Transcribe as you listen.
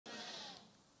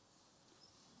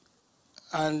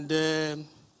And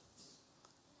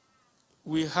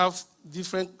we have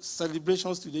different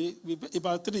celebrations today.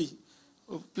 About 3.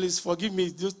 Oh, please forgive me,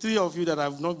 those 3 of you that I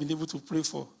have not been able to pray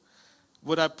for.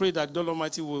 But I pray that God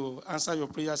Almighty will answer your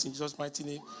prayers in Jesus' mighty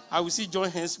name. I will still join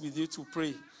hands with you to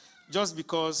pray. Just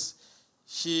because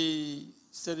she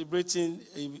celebrating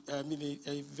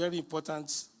a very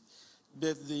important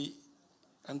birthday,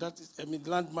 and that is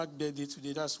landmark birthday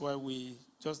today. That's why we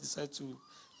just decided to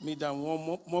make that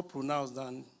one more pronounced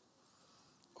than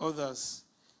others.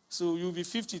 So you'll be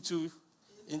 52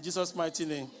 in Jesus' mighty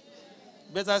name.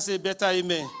 Better say better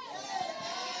amen.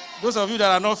 Those of you that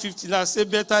are not 50 now, say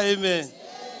better amen.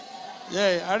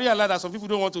 Yeah, I realize that some people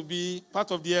don't want to be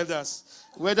part of the elders.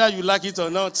 Whether you like it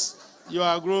or not, you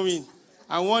are growing.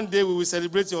 And one day we will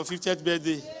celebrate your 50th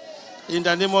birthday in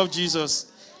the name of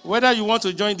Jesus. Whether you want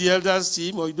to join the elders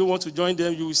team or you don't want to join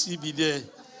them, you will still be there.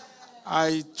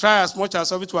 I try as much as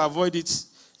possible to avoid it.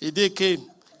 A day came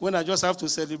when I just have to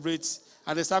celebrate,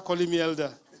 and they start calling me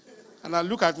elder. And I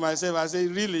look at myself, I say,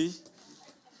 really?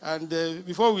 And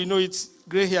before we know it,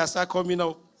 gray hair start coming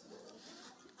out.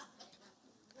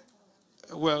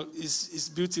 Well, it's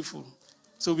beautiful.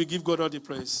 So we give God all the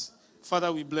praise.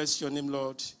 Father, we bless your name,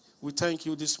 Lord. We thank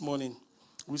you this morning.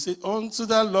 We say, unto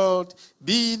the Lord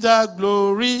be the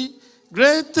glory,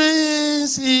 great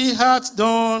things he hath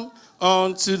done.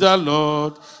 Unto the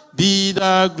Lord be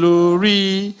the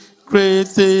glory, great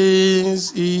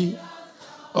things he.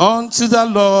 Unto the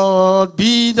Lord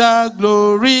be the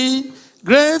glory,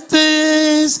 great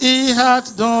things he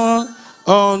hath done.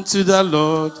 Unto the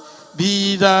Lord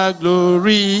be the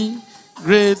glory,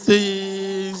 great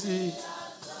things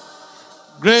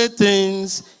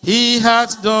he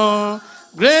hath done.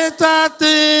 Greater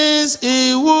things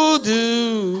he will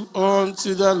do.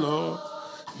 Unto the Lord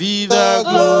be the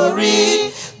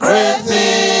glory, great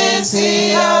things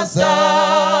he has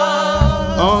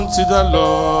done. Unto the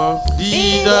Lord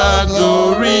be the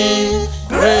glory,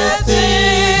 great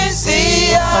things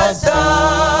he has done.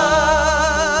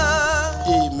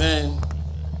 Amen.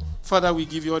 Father, we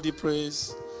give you all the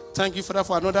praise. Thank you, Father,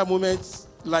 for another moment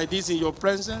like this in your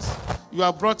presence. You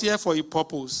are brought here for a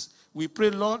purpose. We pray,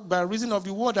 Lord, by reason of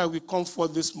the word that will come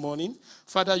forth this morning,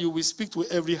 Father, you will speak to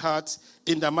every heart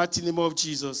in the mighty name of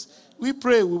Jesus. We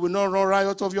pray we will not run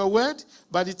riot of your word.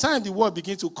 By the time the word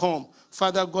begins to come,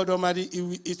 Father God Almighty,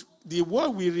 the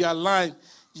word will realign,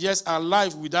 yes, our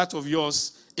life with that of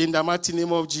yours in the mighty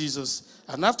name of Jesus.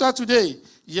 And after today,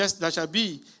 yes, there shall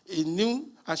be a new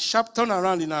and sharp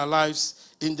turnaround in our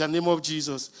lives in the name of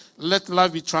Jesus. Let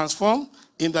life be transformed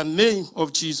in the name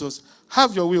of Jesus.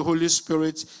 Have your way, Holy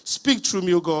Spirit. Speak through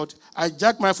me, O God. I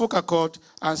jack my vocal cord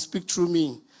and speak through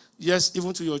me. Yes,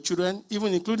 even to your children,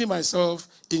 even including myself,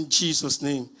 in Jesus'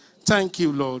 name. Thank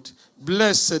you, Lord.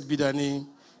 Blessed be thy name.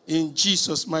 In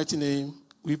Jesus' mighty name,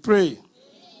 we pray.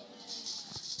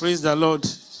 Praise the Lord.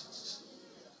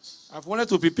 I've wanted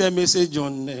to prepare a message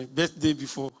on birthday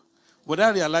before, but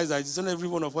I realized that it's not every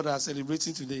one of us that are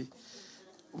celebrating today.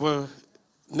 Well,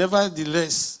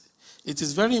 nevertheless, it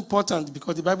is very important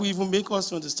because the Bible even makes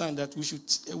us understand that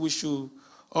we should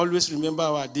always remember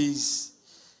our days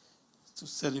to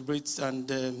celebrate.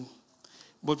 And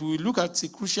but we will look at a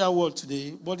crucial word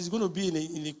today, but it's going to be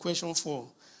in a question form.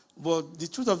 But the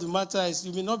truth of the matter is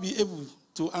you may not be able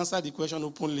to answer the question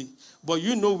openly, but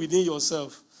you know within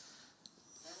yourself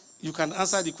you can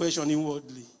answer the question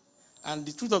inwardly. And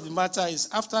the truth of the matter is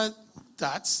after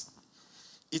that,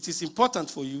 it is important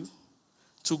for you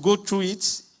to go through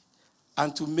it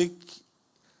and to make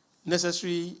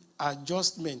necessary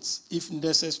adjustments, if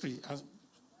necessary,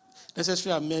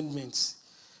 necessary amendments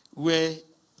where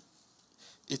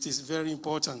it is very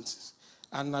important.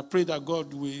 And I pray that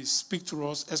God will speak to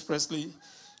us expressly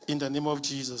in the name of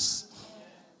Jesus.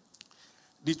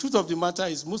 The truth of the matter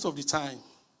is most of the time,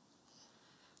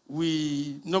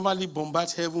 we normally bombard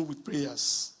heaven with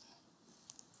prayers,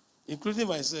 including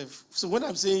myself. So when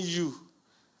I'm saying you,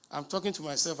 I'm talking to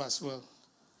myself as well.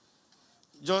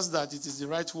 Just that it is the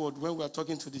right word when we are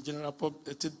talking to the general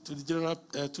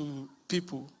to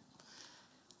people.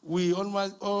 We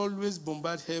always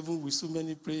bombard heaven with so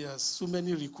many prayers, so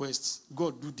many requests.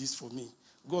 God, do this for me.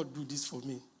 God, do this for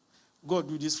me. God,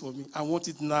 do this for me. I want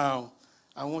it now.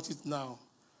 I want it now.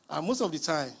 And most of the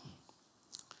time,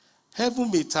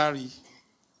 heaven may tarry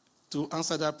to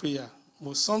answer that prayer.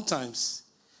 But sometimes,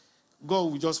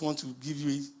 God will just want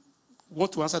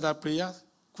to answer that prayer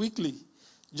quickly,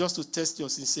 just to test your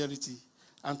sincerity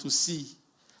and to see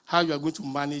how you are going to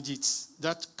manage it,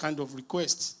 that kind of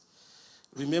request.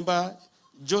 Remember,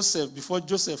 Joseph, before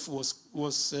Joseph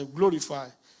was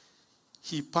glorified,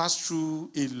 he passed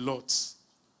through a lot.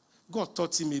 God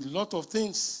taught him a lot of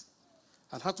things.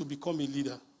 and how to become a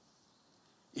leader.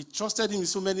 He trusted him in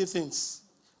so many things.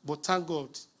 But thank God,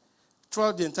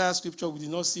 throughout the entire scripture, we did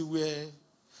not see where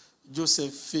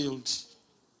Joseph failed.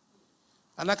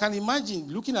 And I can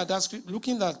imagine, looking at that script,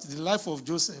 looking at the life of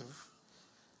Joseph,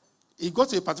 it got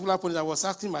to a particular point that I was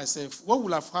asking myself, what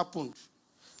would have happened?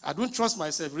 I don't trust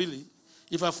myself, really.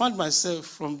 If I found myself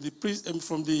from the pit, and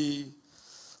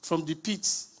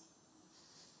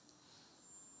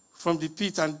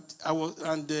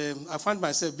I found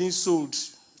myself being sold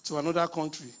to another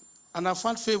country, and I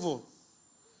found favor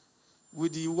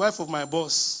with the wife of my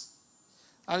boss,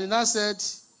 and he now said,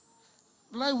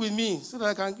 lie with me so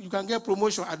that you can get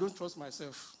promotion. I don't trust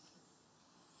myself.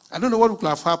 I don't know what would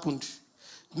have happened.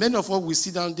 Many of us, we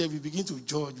sit down there, we begin to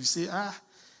judge. We say,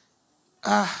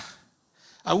 I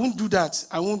won't do that.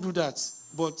 I won't do that.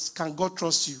 But can God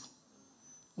trust you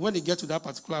when they get to that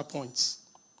particular point?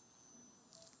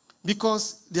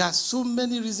 Because there are so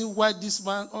many reasons why this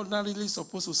man ordinarily is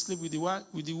supposed to sleep with the woman.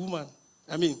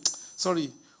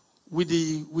 With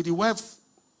the wife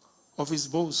of his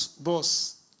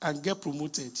boss and get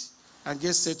promoted and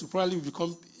get set to probably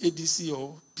become ADC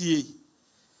or PA.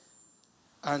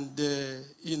 And,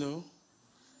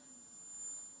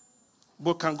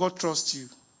 but can God trust you?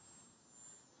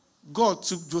 God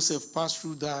took Joseph past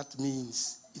through that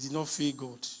means. He did not fail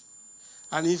God.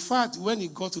 And in fact, when he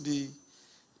got to the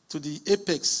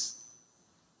apex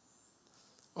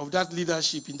of that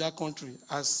leadership in that country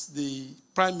as the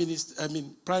prime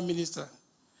minister,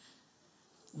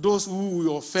 those who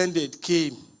were offended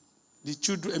came. The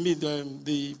children,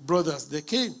 the brothers, they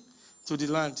came to the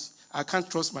land. I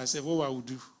can't trust myself. What I would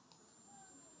do?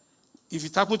 If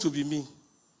it happened to be me,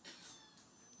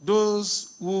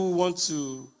 those who want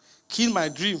to kill my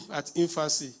dream at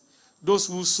infancy, those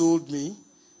who sold me,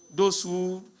 those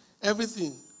who,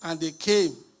 everything, and they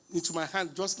came into my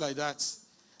hand just like that.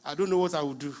 I don't know what I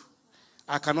would do.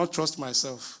 I cannot trust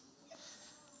myself.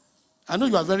 I know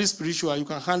you are very spiritual. You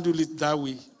can handle it that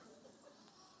way. You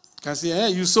can say,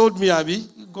 hey, you sold me, Abby.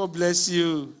 God bless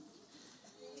you.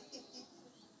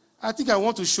 I think I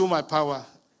want to show my power.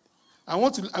 I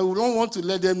don't want to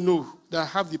let them know that I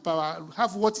have the power. I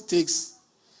have what it takes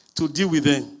to deal with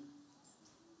them.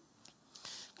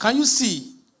 Can you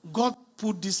see? God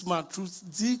put this man through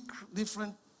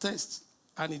different tests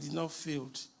and he did not fail.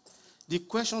 The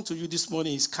question to you this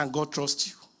morning is, can God trust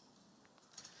you?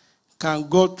 Can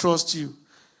God trust you?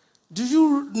 Do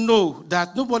you know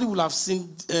that nobody will have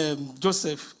seen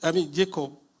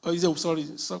Jacob,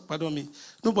 pardon me,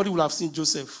 nobody will have seen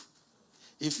Joseph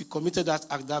if he committed that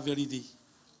act that very day.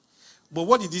 But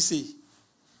what did he say?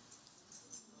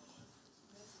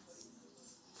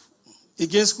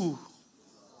 Against who?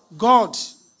 God.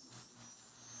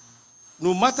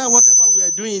 No matter whatever we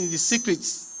are doing in the secret,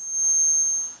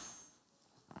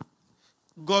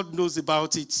 God knows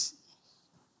about it.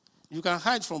 You can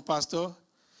hide from pastor.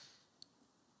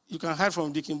 You can hide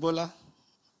from Deacon Bola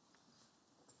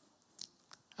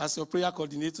as your prayer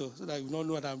coordinator so that you don't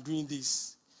know that I'm doing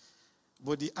this.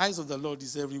 But the eyes of the Lord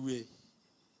is everywhere.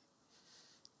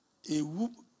 A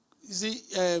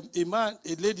man,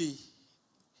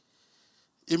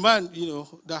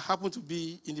 that happened to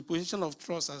be in the position of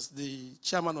trust as the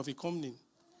chairman of a company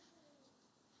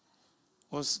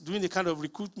was doing a kind of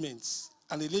recruitment.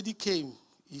 And a lady came.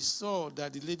 He saw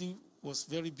that the lady was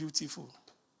very beautiful.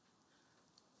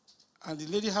 And the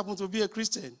lady happened to be a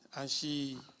Christian. And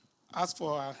she asked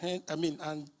for her hand,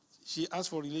 and she asked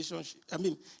for relationship.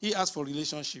 He asked for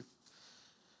relationship.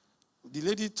 The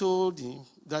lady told him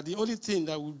that the only thing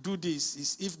that will do this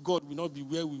is if God will not be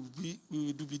where we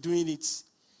will be doing it.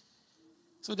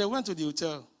 So they went to the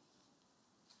hotel.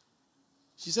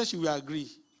 She said she will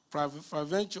agree.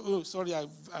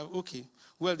 Okay.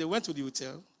 Well, they went to the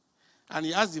hotel, and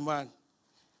he asked the man,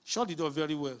 shut the door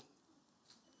very well.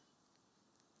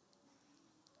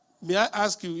 May I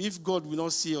ask you if God will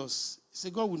not see us? He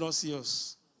said, God will not see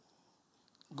us.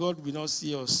 God will not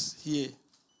see us here.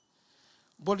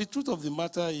 But the truth of the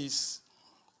matter is,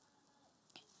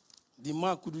 the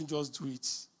man couldn't just do it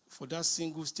for that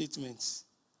single statement.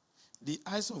 The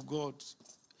eyes of God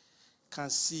can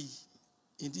see,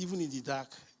 even in the dark.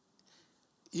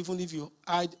 Even if you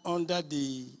hide under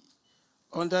the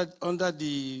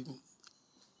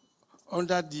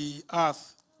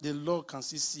earth, the Lord can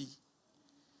still see.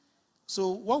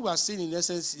 So what we are saying in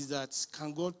essence is that,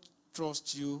 can God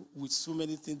trust you with so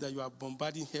many things that you are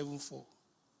bombarding heaven for?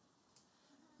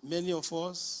 Many of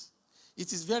us,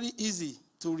 it is very easy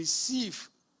to receive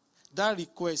that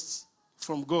request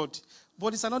from God,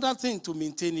 but it's another thing to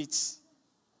maintain it.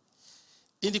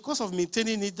 In the course of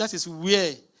maintaining it, that is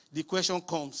where the question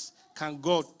comes, can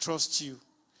God trust you?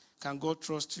 Can God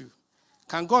trust you?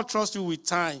 Can God trust you with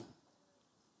time?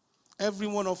 Every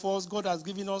one of us, God has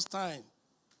given us time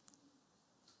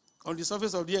on the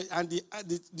surface of the earth. And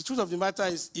the truth of the matter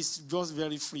is just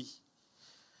very free.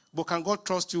 But can God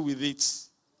trust you with it?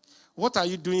 What are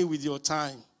you doing with your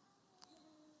time?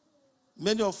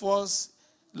 Many of us,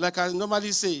 like I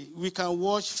normally say, we can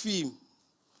watch film.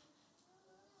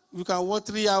 We can watch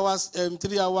 3 hours,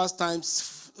 3 hours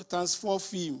times 4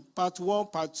 film. Part 1,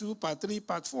 part 2, part 3,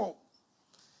 part 4.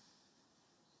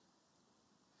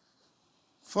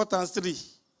 4 times 3.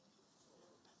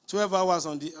 12 hours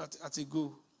at a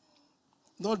go.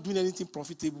 Not doing anything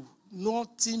profitable.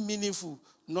 Nothing meaningful.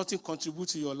 Nothing contribute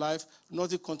to your life.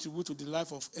 Nothing contribute to the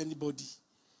life of anybody.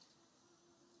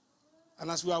 And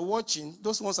as we are watching,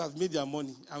 those ones have made their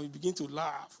money. And we begin to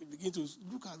laugh. We begin to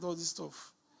look at all this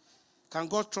stuff. Can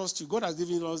God trust you? God has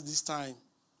given us this time.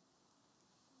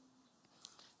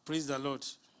 Praise the Lord.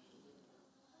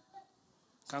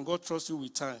 Can God trust you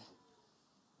with time?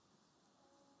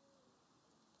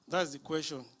 That's the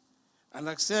question. And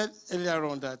like I said earlier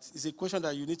on, that it's a question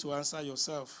that you need to answer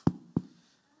yourself.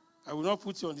 I will not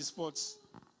put you on the spot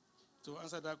to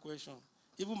answer that question.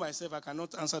 Even myself, I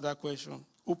cannot answer that question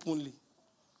openly.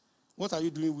 What are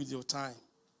you doing with your time?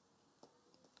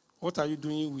 What are you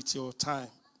doing with your time?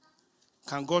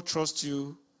 Can God trust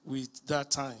you with that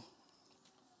time?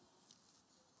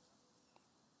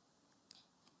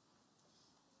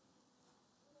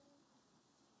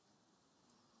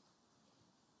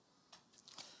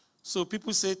 So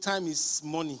people say time is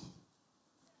money.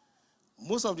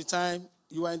 Most of the time,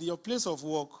 you are in your place of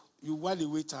work, you while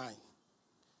away time.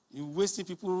 You will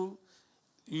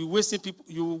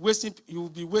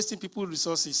be wasting people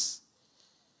resources.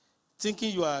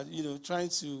 Thinking you are, trying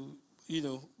to,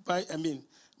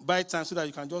 buy time so that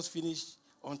you can just finish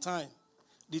on time.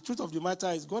 The truth of the matter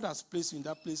is God has placed you in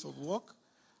that place of work.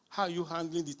 How are you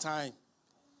handling the time?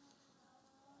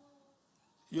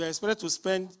 You are expected to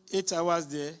spend 8 hours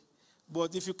there,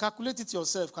 but if you calculate it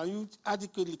yourself, can you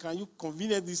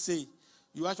conveniently say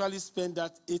you actually spend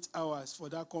that 8 hours for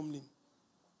that company?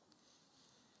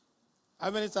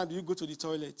 How many times do you go to the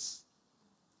toilet?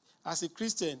 As a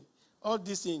Christian, all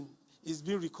this thing is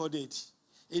being recorded.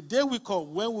 A day will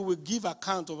come when we will give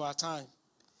account of our time.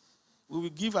 We will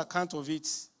give account of it.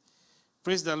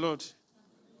 Praise the Lord.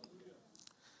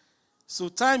 So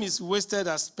time is wasted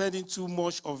as spending too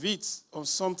much of it on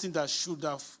something that should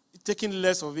have taken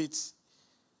less of it.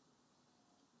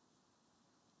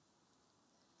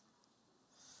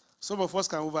 Some of us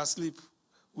can oversleep.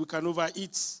 We can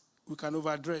overeat. We can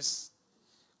overdress.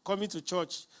 Coming to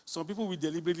church, some people will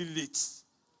deliberately late.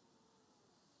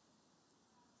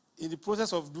 In the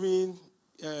process of doing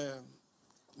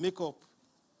makeup,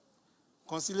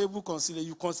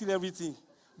 you conceal everything.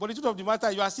 But the truth of the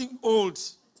matter, you are still old.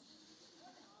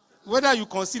 Whether you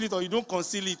conceal it or you don't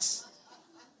conceal it.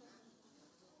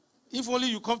 If only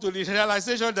you come to the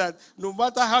realization that no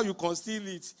matter how you conceal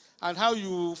it and how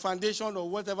you foundation or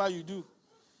whatever you do,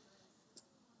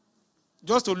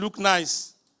 just to look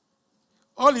nice,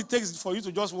 all it takes is for you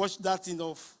to just wash that thing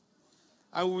off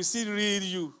and we will see real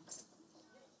you.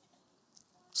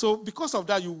 So because of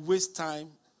that, you waste time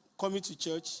coming to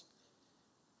church.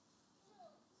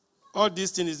 All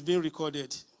this thing is being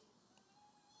recorded.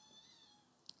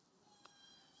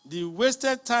 The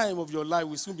wasted time of your life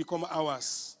will soon become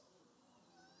hours.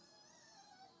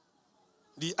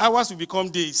 The hours will become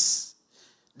days.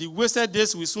 The wasted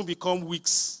days will soon become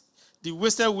weeks. The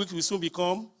wasted weeks will soon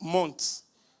become months.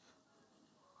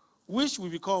 Which will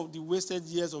become the wasted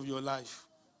years of your life.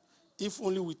 If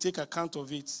only we take account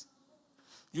of it.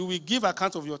 You will give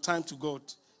account of your time to God.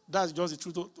 That's just the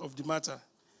truth of the matter.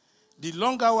 The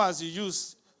long hours you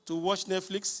use to watch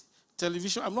Netflix,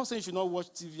 television. I'm not saying you should not watch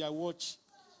TV.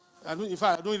 In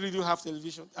fact, I don't really have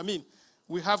television.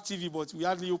 We have TV, but we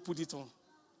hardly put it on.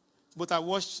 But I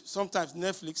watch sometimes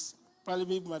Netflix.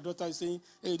 Probably my daughter is saying,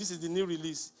 hey, this is the new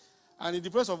release. And in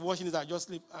the process of watching it, I just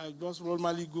sleep. I just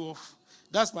normally go off.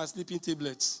 That's my sleeping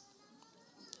tablets.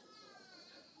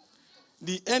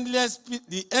 The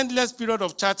endless period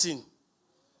of chatting.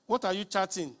 What are you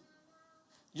chatting?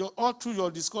 All through your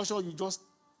discussion, you just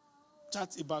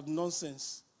chat about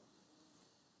nonsense.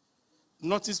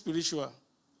 Nothing spiritual.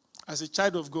 As a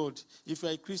child of God, if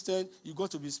you're a Christian, you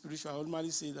got to be spiritual. I normally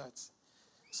say that.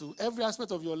 So every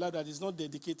aspect of your life that is not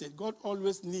dedicated, God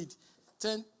always needs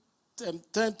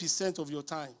 10% of your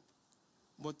time.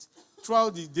 But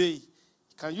throughout the day,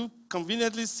 can you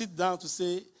conveniently sit down to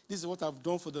say, this is what I've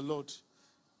done for the Lord.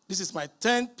 This is my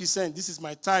 10%. This is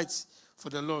my tithe for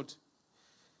the Lord.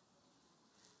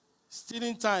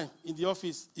 Stealing time in the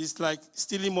office is like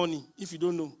stealing money, if you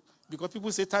don't know. Because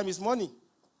people say time is money.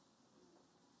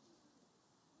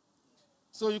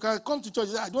 So you can come to church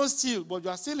and say, I don't steal, but you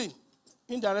are stealing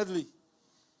indirectly.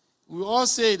 We all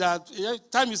say that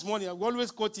time is money. We always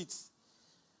quote it.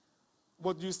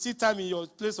 But you steal time in your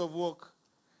place of work.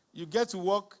 You get to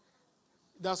work.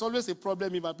 There's always a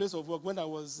problem in my place of work when I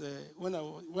was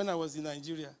in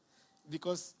Nigeria,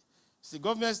 because the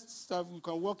government staff you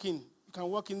can work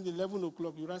in 11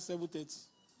 o'clock. You run 7:30.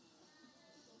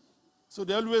 So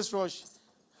they always rush.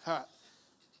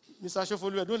 Mr.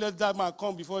 Shofoluwe, don't let that man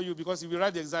come before you because he will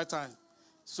write the exact time.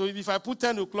 So if I put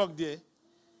 10 o'clock there,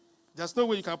 there's no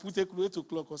way you can put 8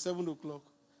 o'clock or 7 o'clock.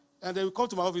 And they will come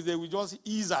to my office, they will just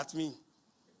ease at me.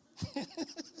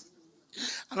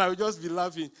 And I will just be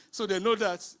laughing. So they know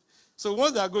that. So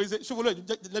once they are going, they say,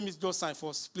 Shofoluwe, let me just sign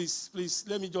first. Please,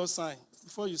 let me just sign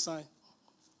before you sign.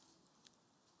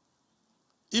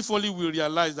 If only we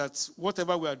realize that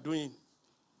whatever we are doing,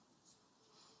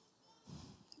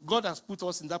 God has put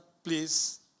us in that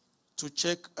place to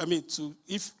check,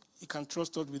 if He can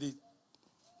trust us with it.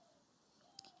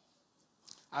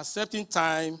 Accepting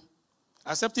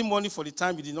money for the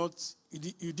time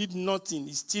you did nothing,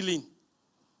 is stealing.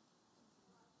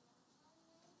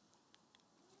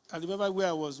 I remember where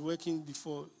I was working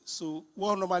before. So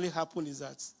what normally happens is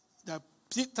that there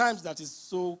are times that is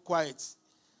so quiet.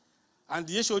 And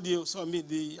the HOD,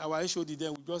 our HOD then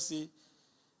will just say,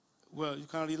 well, you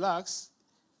can relax,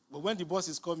 but when the boss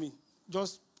is coming,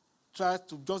 just try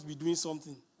to just be doing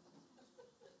something.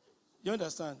 You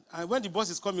understand? And when the boss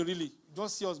is coming, really,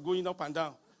 just see us going up and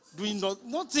down, doing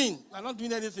nothing. We're not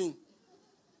doing anything.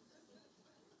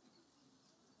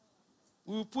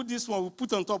 We will put this one, we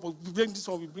put on top, we bring this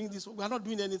one, we bring this one. We are not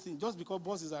doing anything just because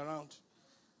boss is around.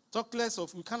 Talk less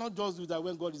of, we cannot just do that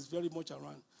when God is very much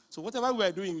around. So whatever we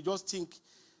are doing, we just think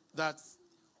that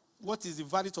what is the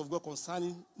verdict of God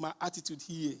concerning my attitude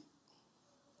here?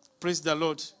 Praise the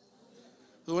Lord.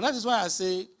 So that is why I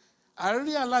say, I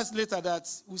realized later that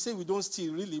we say we don't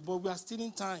steal really, but we are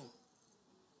stealing time.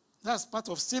 That's part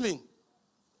of stealing.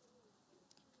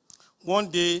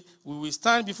 One day, we will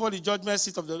stand before the judgment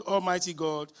seat of the Almighty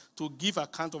God to give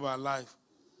account of our life.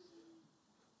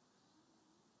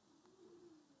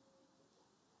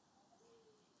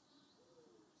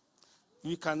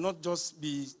 We cannot just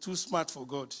be too smart for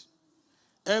God.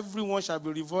 Everyone shall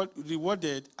be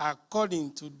rewarded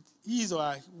according to his or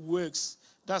her works.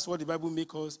 That's what the Bible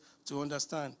makes us to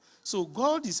understand. So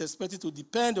God is expected to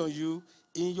depend on you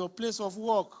in your place of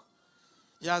work.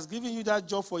 He has given you that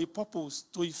job for a purpose,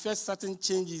 to effect certain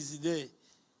changes there.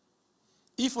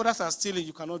 If others are stealing,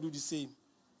 you cannot do the same.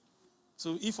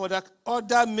 So if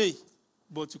other may,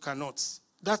 but you cannot.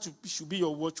 That should be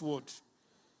your watchword.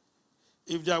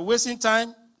 If they are wasting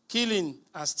time, killing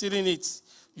and stealing it,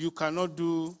 you cannot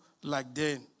do like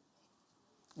them.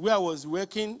 Where I was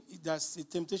working, that's a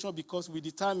temptation because we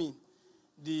determine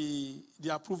the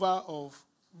approval of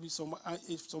some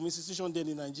institution then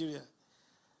in Nigeria.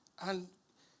 And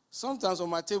sometimes on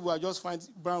my table, I just find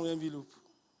brown envelope.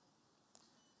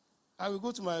 I will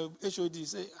go to my HOD,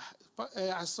 say,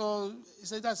 he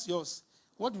said, that's yours.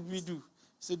 What did we do? He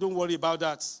said, don't worry about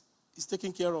that. It's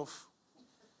taken care of.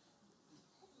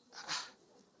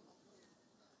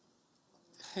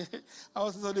 I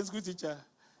was a Sunday school teacher.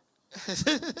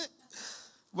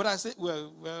 But I said,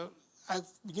 well, I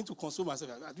begin to console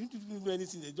myself. I didn't do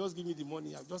anything. They just give me the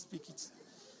money. I'll just pick it.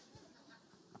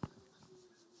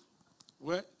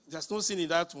 Well, there's no sin in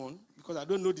that one because I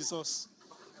don't know the source.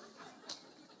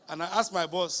 And I asked my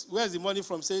boss, where's the money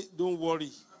from? Say, don't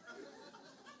worry.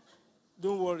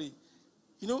 Don't worry.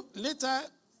 You know, later,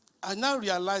 I now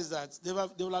realize that they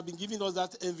will have been giving us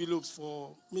that envelopes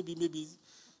for maybe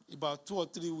about 2 or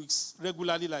 3 weeks,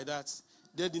 regularly like that.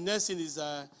 Then the next thing is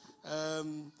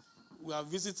we are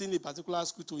visiting a particular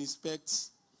school to inspect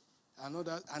and all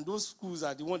that. And those schools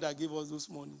are the ones that gave us those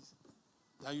monies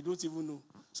that you don't even know.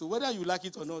 So whether you like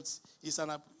it or not,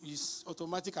 it's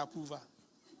automatic approval.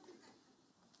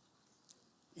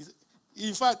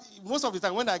 In fact, most of the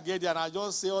time when I get there and I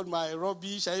just say all my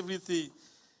rubbish and everything,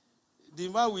 the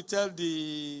man will tell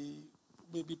the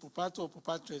maybe proprietor or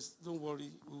proprietress, don't worry,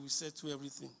 we will settle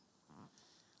everything.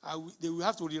 They will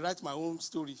have to rewrite my own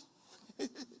story.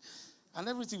 And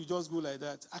everything will just go like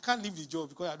that. I can't leave the job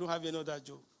because I don't have any other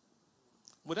job.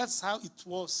 But that's how it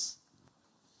was.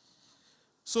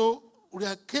 So we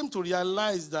came to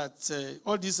realize that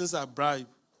all these things are bribe.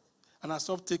 And I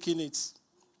stopped taking it.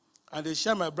 And they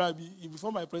share my bribe.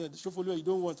 Before my president, Shofoluwe, you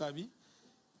don't want Abi?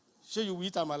 Sure, you will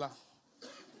eat amala.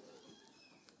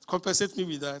 Compensate me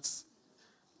with that.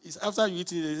 It's after you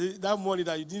eat it, that money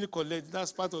that you didn't collect,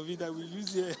 that's part of it that we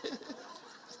use here.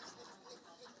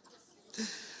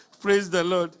 Praise the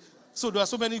Lord. So there are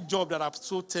so many jobs that are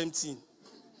so tempting.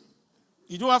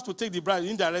 You don't have to take the bribe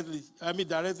directly.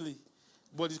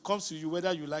 But it comes to you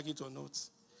whether you like it or not.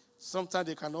 Sometimes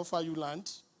they can offer you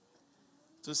land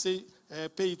to say,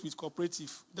 pay it with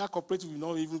cooperative. That cooperative will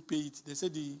not even pay it. They say,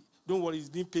 don't worry, it's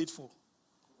being paid for.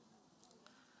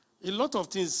 A lot of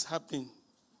things happen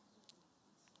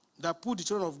that put the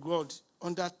children of God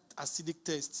under acidic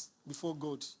test before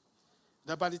God.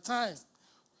 That by the time,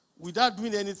 without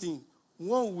doing anything,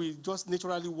 one will just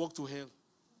naturally walk to hell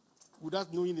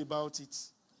without knowing about it.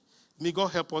 May God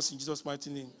help us in Jesus' mighty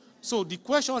name. So the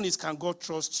question is, can God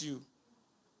trust you?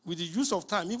 With the use of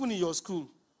time, even in your school,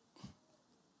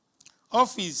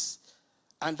 office,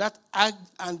 and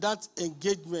that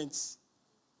engagement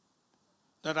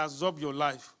that absorb your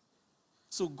life.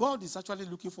 So God is actually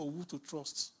looking for who to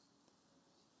trust.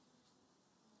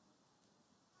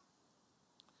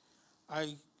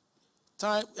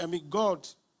 God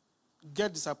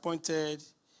get disappointed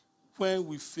when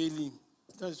we fail him.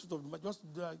 That is sort of just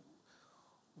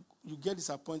you get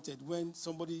disappointed when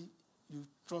somebody you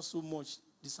trust so much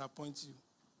disappoints you.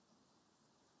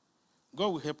 God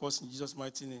will help us in Jesus'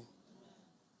 mighty name.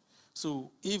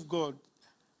 So if God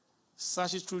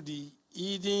searches through the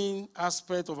hidden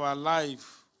aspect of our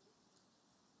life,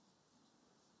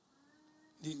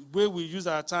 the way we use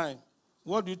our time,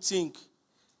 what do you think?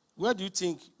 Where do you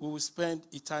think we will spend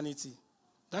eternity?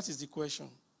 That is the question.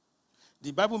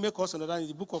 The Bible makes us understand in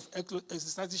the book of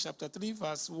Ecclesiastes chapter 3,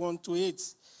 verse 1 to 8.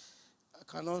 I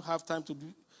cannot have time to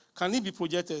do. Can it be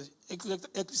projected?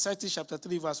 Ecclesiastes chapter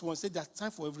 3, verse 1 says there's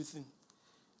time for everything.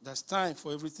 There's time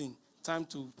for everything. Time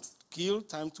to kill,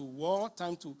 time to war,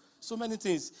 time to so many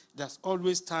things. There's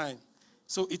always time.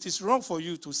 So it is wrong for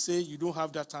you to say you don't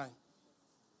have that time.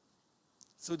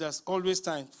 So there's always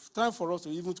time. Time for us to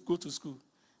even go to school.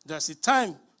 There's a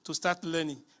time to start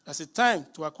learning. There's a time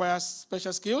to acquire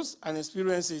special skills and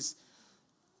experiences.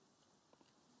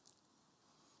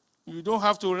 You don't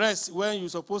have to rest when you're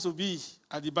supposed to be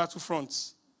at the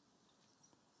battlefront.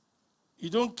 You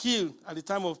don't kill at the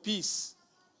time of peace.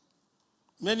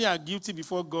 Many are guilty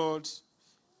before God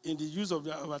in the use of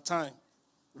our time.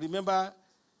 Remember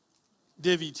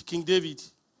David, King David.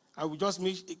 I will just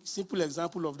make a simple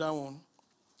example of that one.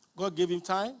 God gave him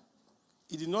time.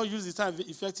 He did not use the time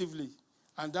effectively.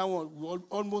 And that one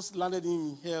almost landed him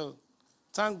in hell.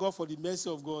 Thank God for the mercy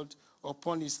of God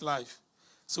upon his life.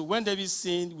 So when David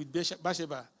sinned with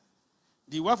Bathsheba,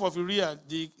 the wife of Uriah,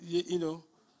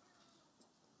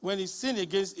 when he sinned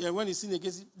against,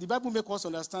 the Bible makes us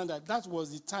understand that that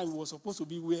was the time he was supposed to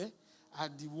be where?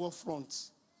 At the war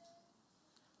front.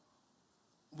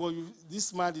 But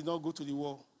this man did not go to the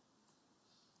war.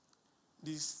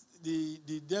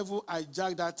 The devil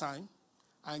hijacked that time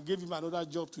and gave him another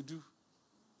job to do.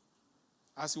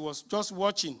 As he was just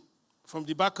watching from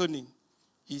the balcony,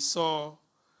 he saw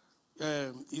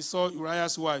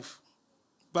Uriah's wife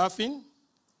bathing,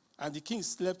 and the king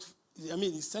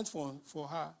he sent for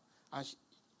her, and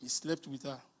he slept with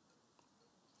her,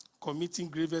 committing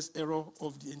gravest error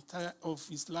of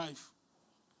his life,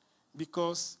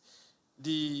 because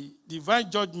the divine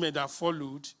judgment that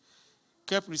followed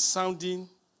kept resounding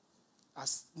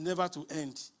as never to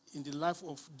end in the life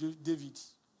of David,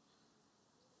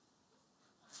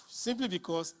 simply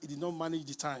because he did not manage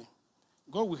the time.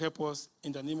 God will help us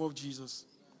in the name of Jesus.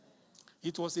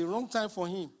 It was a wrong time for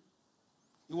him.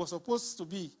 He was supposed to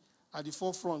be at the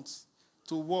forefront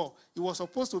to war. He was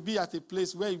supposed to be at a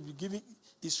place where he would be giving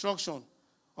instruction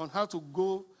on how to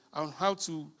go and how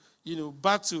to,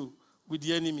 battle with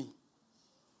the enemy.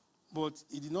 But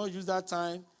he did not use that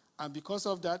time, and because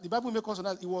of that, the Bible makes us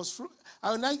know that it was.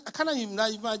 I cannot even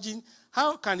imagine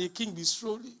how can a king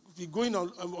be going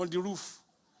on the roof.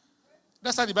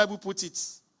 That's how the Bible puts it.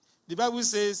 The Bible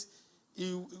says,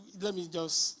 let me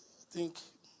just think.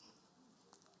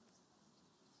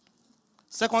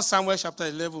 2 Samuel chapter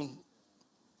 11.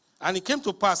 And it came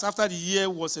to pass after the year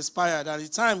was expired, at the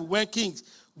time when kings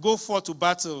go forth to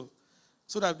battle,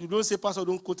 so that you don't say, Pastor,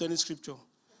 don't quote any scripture.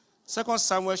 2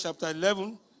 Samuel chapter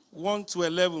 11, 1 to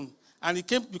 11. And it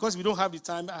came, because we don't have the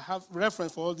time, I have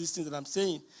reference for all these things that I'm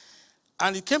saying.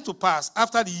 And it came to pass,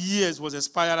 after the years was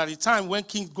expired, at the time when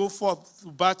kings go forth to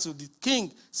battle, the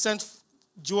king sent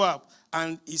Joab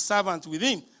and his servant with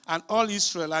him and all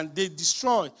Israel, and they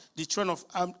destroyed the throne of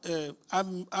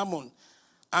Ammon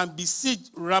and besieged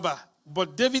Rabbah.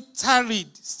 But David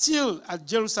tarried still at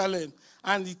Jerusalem,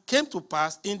 and it came to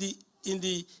pass in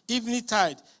the evening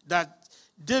tide that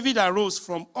David arose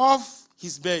from off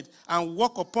his bed and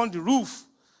walked upon the roof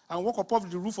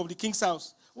of the king's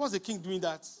house. What's the king doing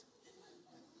that?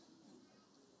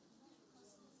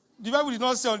 The Bible did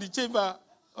not say on the chamber,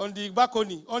 on the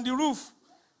balcony, on the roof.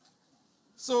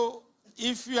 So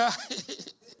if you are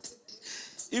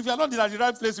if you are not in the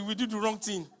right place, you will do the wrong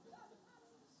thing.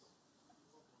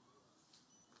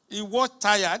 He was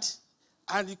tired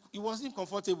and he wasn't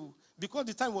comfortable because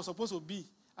the time was supposed to be.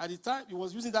 At the time, he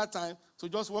was using that time to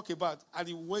just walk about, and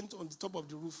he went on the top of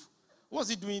the roof. What's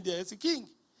he doing there? It's a king.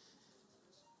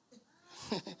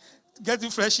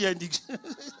 Getting fresh air.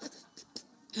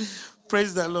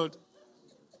 Praise the Lord.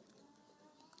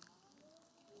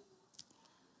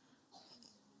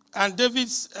 And David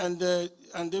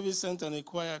sent and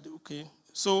inquired. Okay,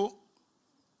 so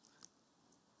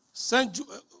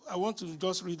I want to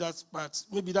just read that part.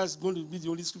 Maybe that's going to be the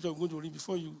only scripture I'm going to read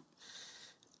before you.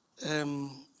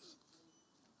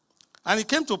 And it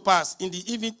came to pass in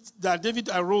the evening that David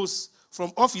arose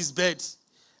from off his bed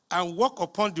and walked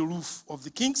upon the roof of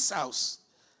the king's house.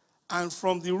 And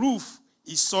from the roof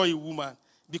he saw a woman,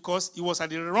 because he was at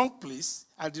the wrong place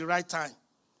at the right time.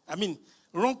 I mean,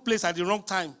 wrong place at the wrong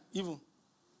time, even.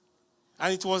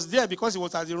 And it was there because he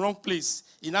was at the wrong place.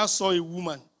 He now saw a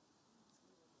woman.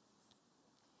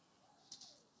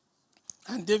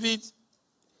 And the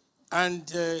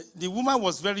woman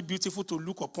was very beautiful to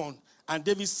look upon. And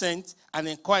David sent and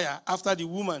inquired after the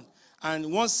woman.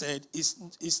 And one said,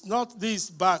 Is not this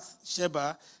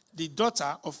Bathsheba, the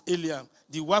daughter of Eliam,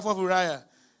 the wife of Uriah,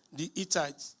 the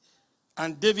Hittite?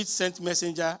 And David sent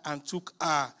messenger and took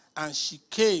her. And she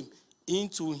came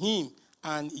into him,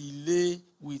 and he lay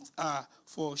with her.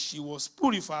 For she was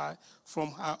purified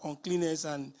from her uncleanness,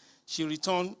 and she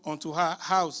returned unto her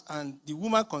house. And the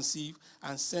woman conceived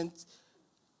and sent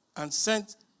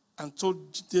and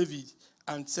told David,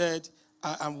 and said,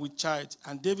 I am with child.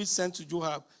 And David sent to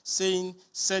Joab, saying,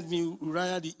 Send me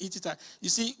Uriah the Hittite. You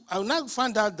see, I will now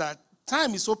find out that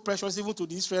time is so precious even to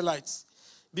the Israelites.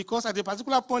 Because at a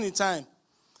particular point in time,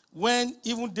 when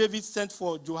even David sent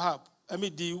for Joab,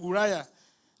 the Uriah,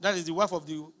 that is the wife of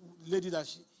the lady that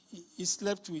he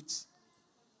slept with.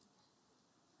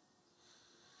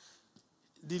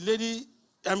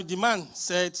 The man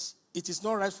said, it is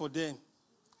not right for them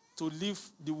to leave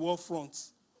the war front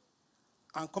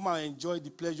and come and enjoy the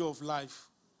pleasure of life.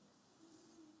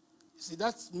 See,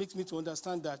 that makes me to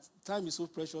understand that time is so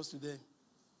precious to them.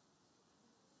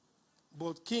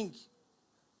 But king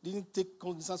didn't take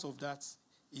cognizance of that.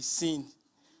 He sinned.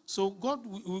 So God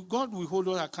will hold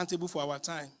us accountable for our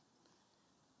time.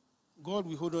 God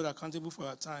will hold us accountable for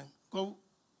our time. God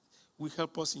will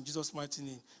help us in Jesus' mighty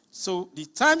name. So the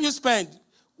time you spend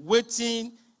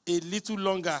waiting a little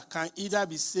longer can either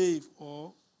be saved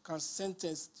or can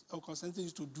sentence you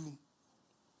to doom.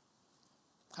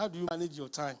 How do you manage your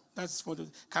time? That's what.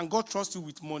 Can God trust you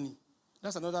with money?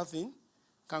 That's another thing.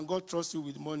 Can God trust you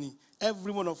with money?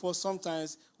 Every one of us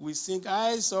sometimes we think,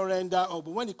 I surrender all.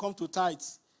 But when it comes to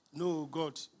tithes, no,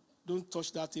 God, don't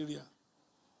touch that area.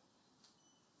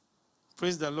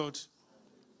 Praise the Lord.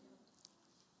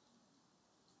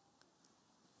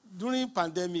 During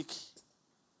pandemic,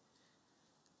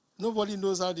 nobody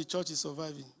knows how the church is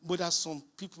surviving. But there are some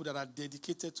people that are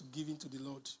dedicated to giving to the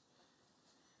Lord.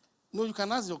 No, you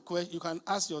can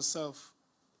ask yourself,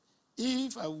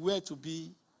 if I were to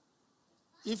be,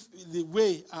 if the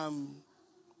way I'm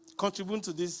contributing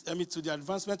to this, to the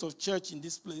advancement of church in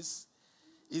this place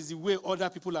is the way other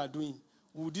people are doing,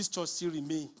 will this church still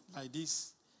remain like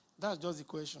this? That's just the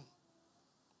question.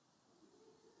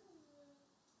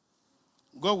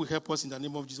 God will help us in the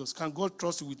name of Jesus. Can God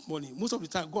trust you with money? Most of the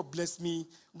time, God bless me.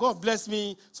 God bless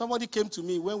me. Somebody came to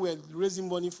me when we were raising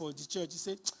money for the church. He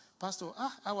said, Pastor,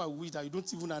 how I wish that you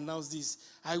don't even announce this.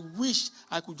 I wish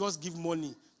I could just give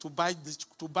money to buy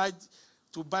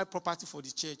property for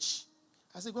the church.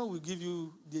 I said, God will give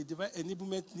you the divine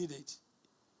enablement needed.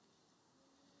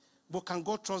 But can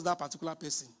God trust that particular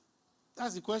person?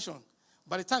 That's the question.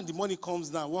 By the time the money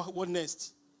comes now, what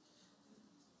next?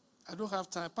 I don't have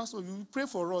time. Pastor, you pray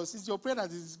for us. It's your prayer that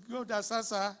is God that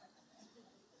answer.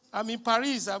 I'm in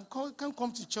Paris. I can't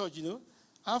come to church,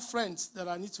 I have friends that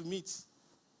I need to meet.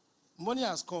 Money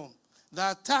has come. There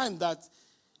are times that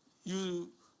you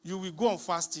will go on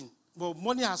fasting. But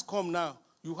money has come now.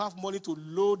 You have money to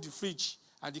load the fridge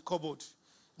and the cupboard.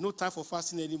 No time for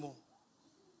fasting anymore.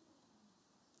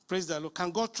 Praise the Lord.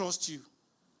 Can God trust you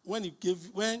when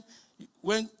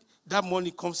that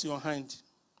money comes to your hand?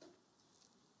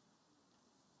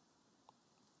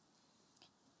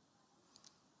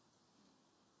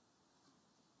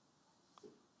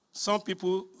 Some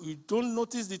people, you don't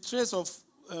notice the trace of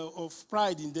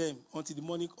pride in them until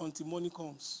money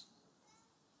comes.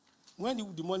 When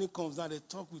the money comes, now they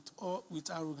talk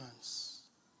with arrogance.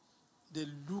 They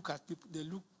look at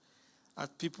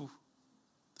people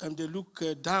they look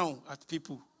down at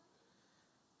people.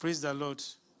 Praise the Lord.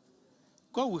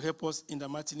 God will help us in the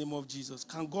mighty name of Jesus.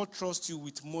 Can God trust you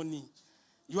with money?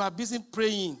 You are busy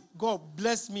praying. God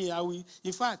bless me. I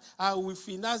will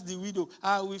finance the widow.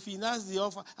 I will finance the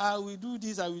orphan. I will do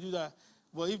this. I will do that.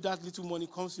 But if that little money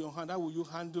comes to your hand, how will you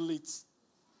handle it?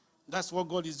 That's what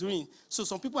God is doing. So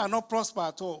some people are not prosper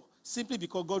at all, simply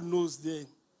because God knows them.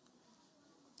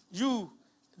 You,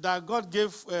 that God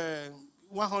gave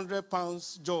 100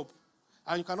 pounds job,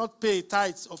 and you cannot pay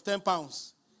tithes of 10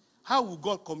 pounds. How will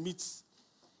God commit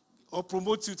or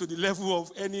promote you to the level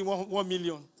of any 1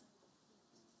 million?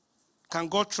 Can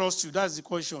God trust you? That's the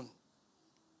question.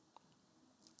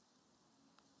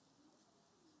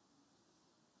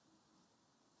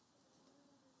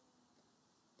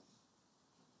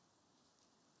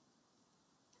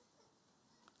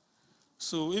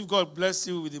 So if God bless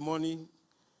you with the money,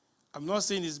 I'm not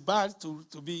saying it's bad to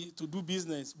do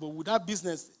business, but would that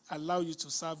business allow you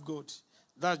to serve God?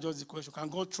 That's just the question. Can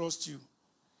God trust you?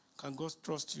 Can God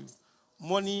trust you?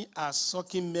 Money are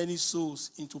sucking many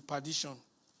souls into perdition.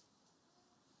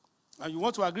 And you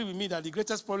want to agree with me that the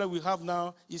greatest problem we have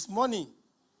now is money.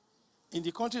 In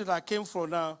the country that I came from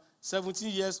now, 17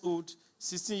 years old,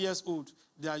 16 years old,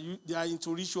 they are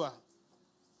into ritual.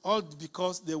 All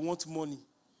because they want money.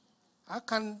 How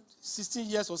can 16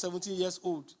 years or 17 years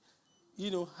old,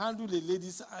 handle a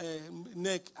lady's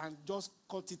neck and just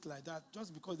cut it like that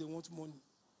just because they want money?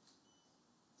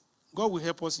 God will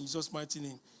help us in Jesus' mighty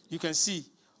name. You can see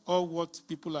all what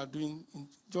people are doing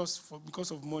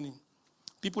because of money.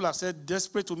 People are said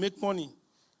desperate to make money.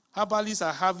 Herbalists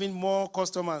are having more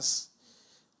customers.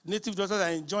 Native doctors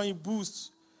are enjoying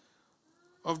boosts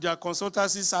of their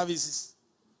consultancy services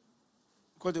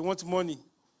because they want money.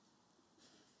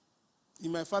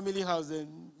 In my family house,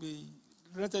 then we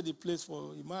rented a place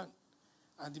for a man,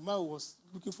 and the man was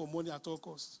looking for money at all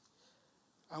costs.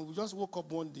 And we just woke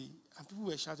up one day, and people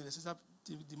were shouting. They said,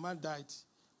 the man died.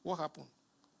 What happened?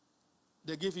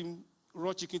 They gave him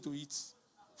raw chicken to eat.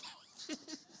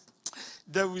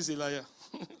 Devil is a liar.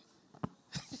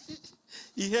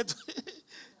 He had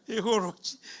a whole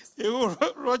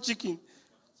raw chicken,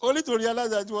 only to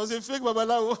realize that it was a fake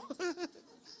babalawo.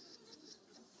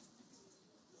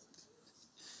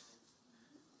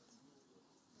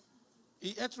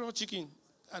 He ate raw chicken,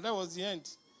 and that was the end.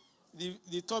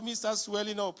 The tummy started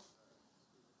swelling up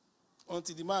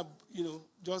until the man,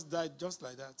 just died just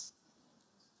like that.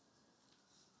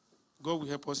 God will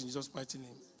help us in Jesus' mighty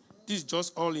name. This is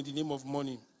just all in the name of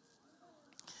money.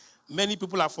 Many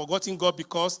people have forgotten God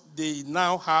because they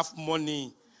now have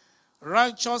money.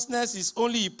 Righteousness is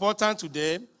only important to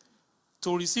them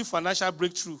to receive financial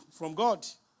breakthrough from God.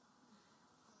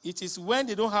 It is when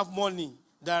they don't have money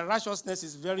that righteousness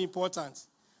is very important.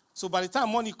 So by the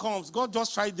time money comes, God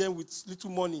just tried them with little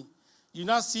money. You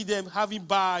now see them having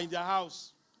bar in their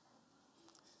house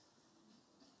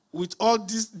with all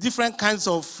these different kinds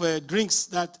of drinks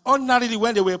that ordinarily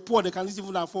when they were poor, they can't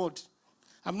even afford.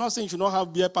 I'm not saying you should not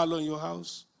have beer parlor in your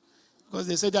house, because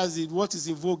they say that's what is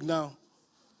in vogue now.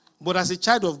 But as a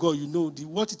child of God, you know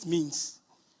what it means.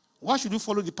 Why should you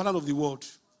follow the pattern of the world?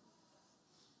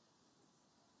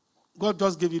 God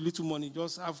just gave you little money,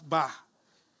 just have bar.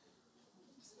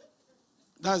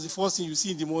 That's the first thing you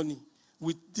see in the morning,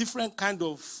 with different kind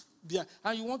of beer.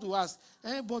 And you want to ask,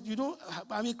 but you don't,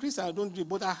 I'm a Christian, I don't drink,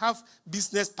 but I have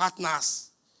business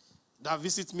partners that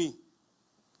visit me.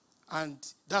 And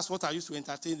that's what I used to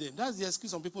entertain them. That's the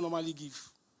excuse some people normally give.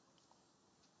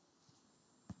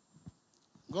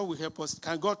 God will help us.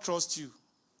 Can God trust you?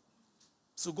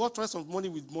 So God trusts some money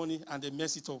with money and they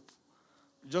mess it up.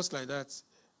 Just like that.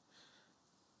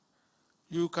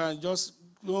 You can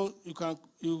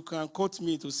quote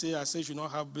me to say, I say you should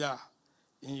not have beer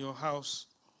in your house.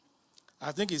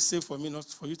 I think it's safe for me not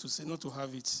for you to say not to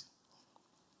have it.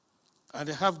 And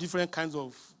they have different kinds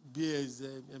of beers.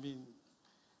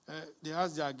 They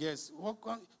ask their guests,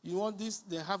 you want this?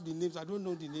 They have the names. I don't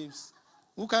know the names.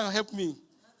 Who can help me?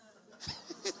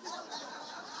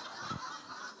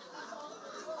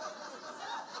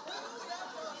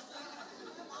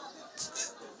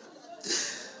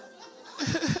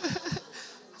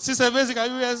 Sister Basic, are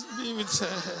you with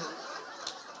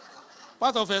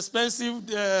part of expensive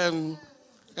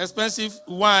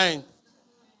wine?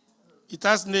 It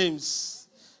has names.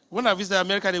 When I visited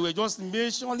America, they were just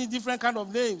mentioning different kind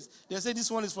of names. They said this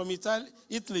one is from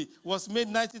Italy, was made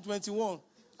 1921.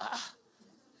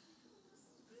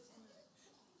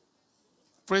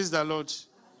 Praise the Lord.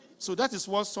 So that is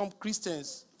what some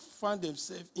Christians find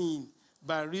themselves in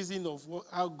by reason of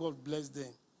how God blessed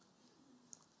them.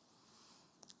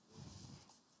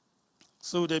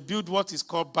 So they build what is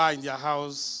called bar in their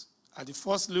house. At the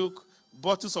first look,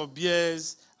 bottles of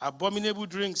beers, abominable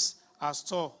drinks are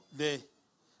stored there.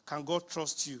 Can God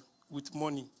trust you with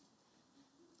money?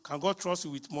 Can God trust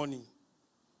you with money?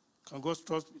 Can God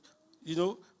trust you? You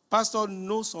know, pastor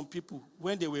knows some people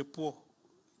when they were poor.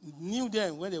 Knew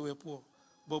them when they were poor.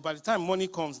 But by the time money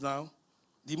comes now,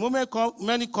 the moment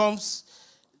money comes,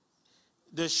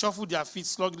 they shuffle their feet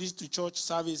sluggish to church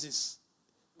services.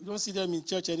 You don't see them in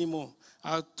church anymore.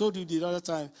 I told you the other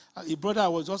time, a brother I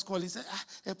was just calling, he said,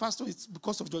 hey, pastor, it's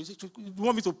because of joy. He said, you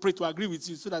want me to pray to agree with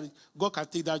you so that God can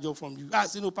take that job from you? I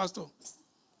said, no, pastor.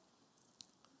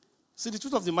 See, the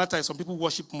truth of the matter is some people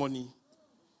worship money.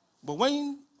 But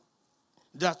when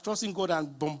they are trusting God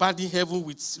and bombarding heaven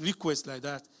with requests like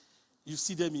that, you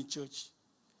see them in church.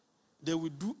 They will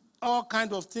do all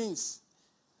kinds of things.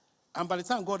 And by the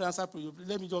time God answers prayer,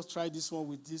 let me just try this one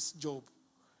with this job.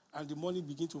 And the money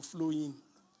begin to flow in.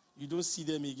 You don't see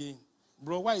them again.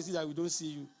 Bro, why is it that we don't see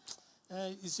you?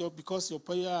 It's because your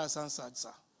prayer has answered,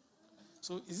 sir.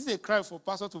 So is it a cry for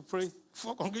pastor to pray,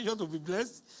 for congregation to be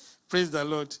blessed? Praise the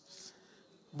Lord.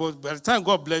 But by the time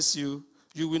God bless you,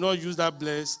 you will not use that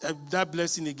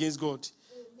blessing against God.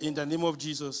 In the name of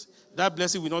Jesus. That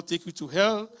blessing will not take you to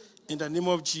hell. In the name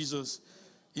of Jesus.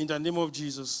 In the name of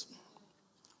Jesus.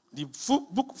 The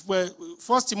book where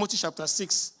 1 Timothy chapter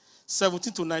 6,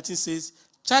 17 to 19 says,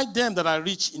 charge them that are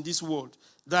rich in this world,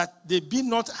 that they be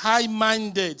not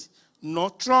high-minded, nor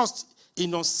trust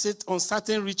in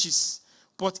uncertain riches,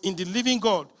 but in the living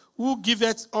God, who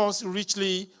giveth us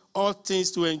richly all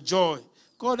things to enjoy.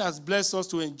 God has blessed us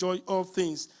to enjoy all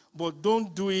things, but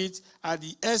don't do it at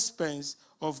the expense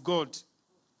of God.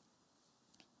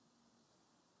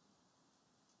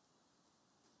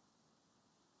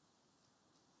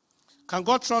 Can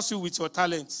God trust you with your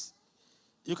talents?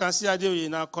 You can see Adeoye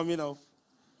now coming up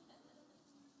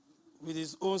with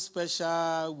his own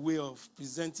special way of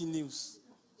presenting news.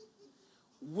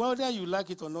 Whether you like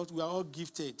it or not, we are all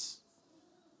gifted.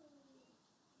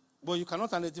 But you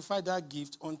cannot identify that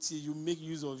gift until you make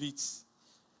use of it.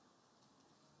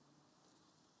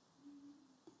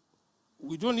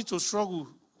 We don't need to struggle.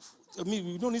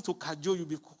 We don't need to cajole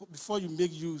you before you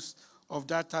make use of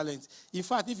that talent. In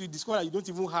fact, if you discover that you don't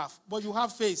even have, but you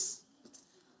have face.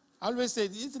 I always say,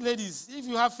 ladies, if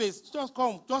you have face, just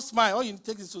come, just smile. All you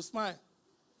take is to smile.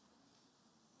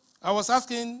 I was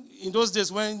asking in those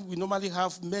days when we normally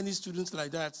have many students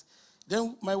like that.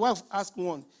 Then my wife asked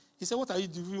one. He said, what are you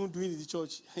doing in the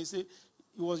church? He said,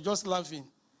 he was just laughing.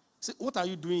 He said, what are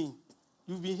you doing?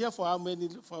 You've been here for how many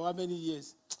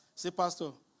years? He said, Pastor,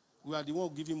 we are the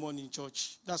one giving money in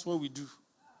church. That's what we do.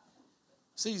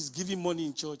 Say he's giving money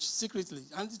in church secretly.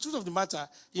 And the truth of the matter,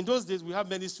 in those days we have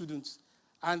many students.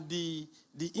 And the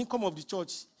income of the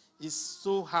church is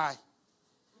so high.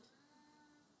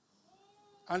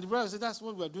 And the brother said, that's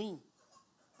what we are doing.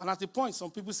 And at the point, some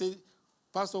people say,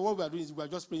 Pastor, what we are doing is we are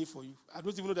just praying for you. I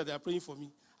don't even know that they are praying for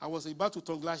me. I was about to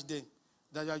tongue lash them.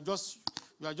 That you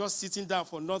are just sitting down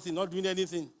for nothing, not doing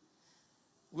anything.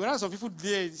 Whereas some people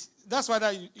did. That's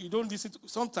why you don't listen to,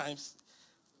 sometimes,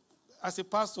 as a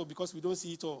pastor, because we don't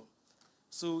see it all.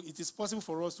 So it is possible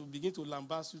for us to begin to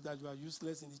lambast you that you are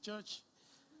useless in the church,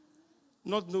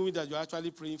 not knowing that you are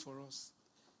actually praying for us.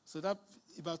 So that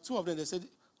about two of them, they said,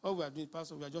 all we are doing,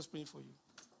 Pastor, we are just praying for you.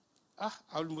 I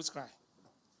almost cry.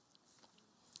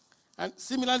 And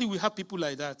similarly, we have people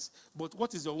like that. But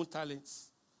what is your own talent?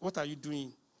 What are you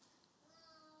doing?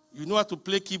 You know how to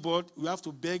play keyboard. You have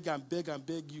to beg and beg and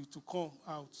beg you to come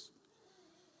out.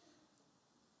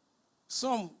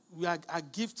 Some we are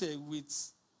gifted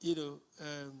with,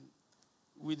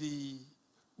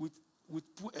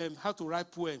 how to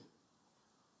write poem.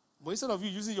 But instead of you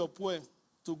using your poem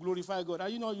to glorify God, are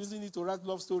you not using it to write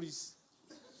love stories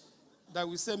that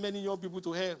will send many young people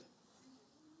to hell?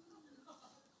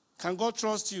 Can God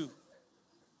trust you?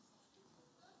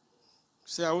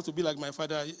 Say, I want to be like my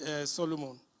father,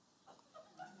 Solomon.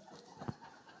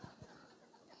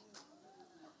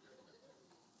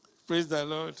 Praise the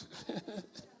Lord.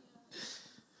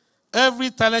 Every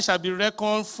talent shall be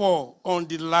reckoned for on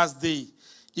the last day.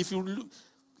 If you look,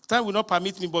 time will not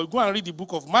permit me, but go and read the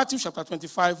book of Matthew chapter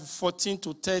 25, 14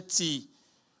 to 30.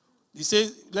 He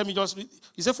says, let me just read.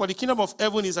 He said, for the kingdom of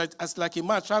heaven is as like a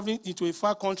man traveling into a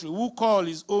far country who called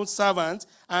his own servant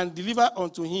and delivered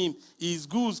unto him his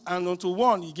goods. And unto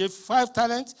one he gave 5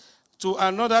 talents, to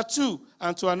another 2,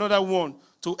 and to another 1.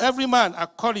 To every man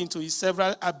according to his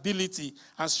several ability.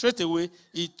 And straightway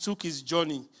he took his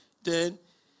journey. Then,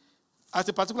 at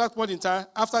a particular point in time,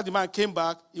 after the man came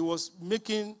back, he was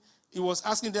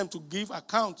asking them to give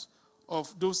account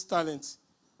of those talents.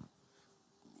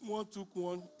 one took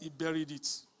one, he buried it.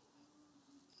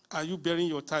 Are you burying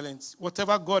your talent?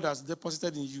 Whatever God has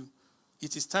deposited in you,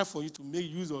 it is time for you to make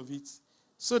use of it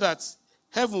so that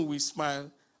heaven will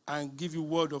smile and give you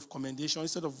word of commendation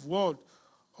instead of word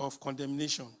of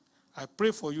condemnation. I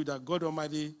pray for you that God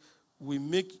Almighty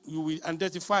you will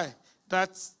identify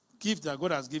that gift that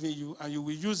God has given you, and you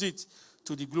will use it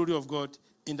to the glory of God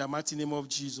in the mighty name of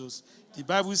Jesus. The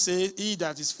Bible says, he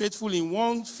that is faithful in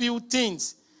one few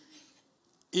things,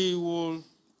 he will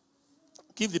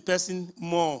give the person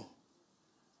more.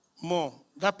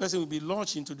 That person will be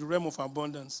launched into the realm of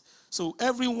abundance. So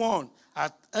everyone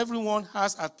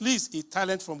has at least a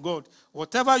talent from God.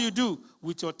 Whatever you do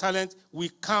with your talent will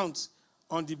count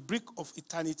on the brick of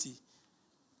eternity.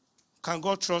 Can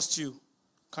God trust you?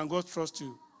 Can God trust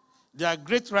you? There are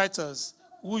great writers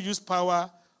who use power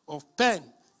of pen.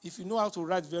 If you know how to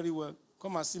write very well,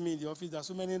 come and see me in the office. There are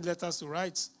so many letters to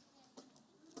write.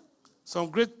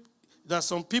 There are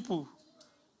some people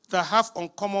that have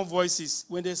uncommon voices.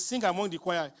 When they sing among the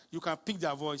choir, you can pick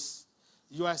their voice.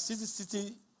 You are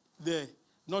sitting there,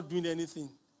 not doing anything.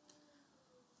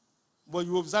 But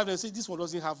you observe and say, this one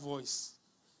doesn't have voice.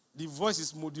 The voice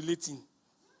is modulating.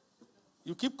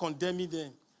 You keep condemning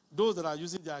them, those that are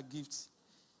using their gifts.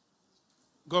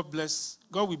 God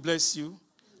will bless you,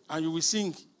 and you will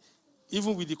sing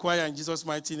even with the choir in Jesus'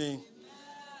 mighty name. Amen.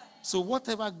 So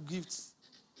whatever gifts,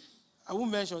 I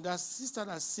won't mention that sister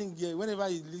that sings here, whenever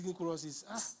he's leading choruses,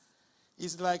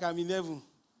 it's like I'm in heaven.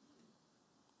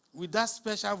 With that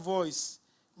special voice,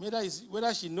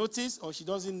 whether she notices or she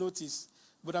doesn't notice,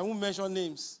 but I won't mention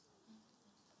names.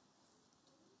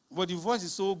 But the voice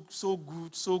is so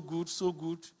good, so good, so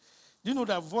good. Do you know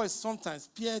that voice sometimes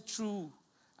peers through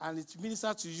and it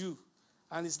ministers to you?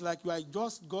 And it's like you are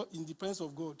just God in the presence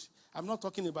of God. I'm not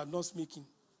talking about not speaking.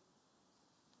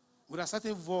 With a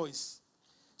certain voice.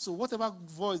 So whatever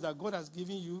voice that God has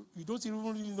given you, you don't even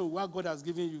really know what God has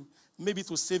given you. Maybe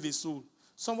to save a soul.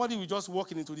 Somebody will just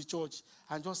walk into the church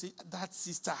and just say, that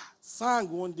sister sang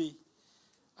one day.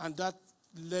 And that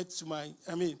led to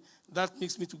that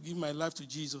makes me to give my life to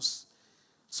Jesus.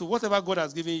 So whatever God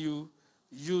has given you,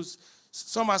 use.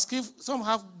 Some have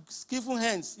skillful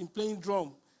hands in playing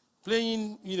drum,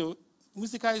 playing,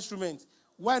 musical instruments.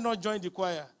 Why not join the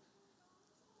choir?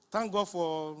 Thank God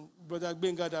for Brother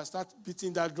Benga that started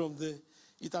beating that drum there.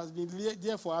 It has been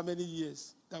there for how many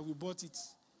years that we bought it.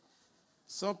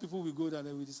 Some people will go there and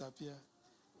they will disappear.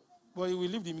 But you will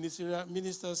leave the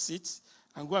minister's seat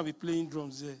and go and be playing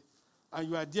drums there. And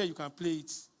you are there, you can play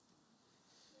it.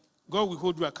 God will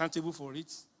hold you accountable for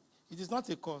it. It is not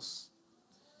a curse.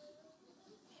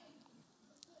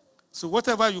 So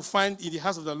whatever you find in the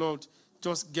house of the Lord,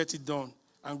 just get it done.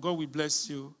 And God will bless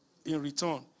you in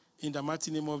return in the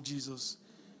mighty name of Jesus.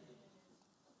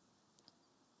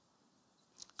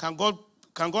 Can God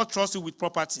trust you with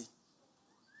property?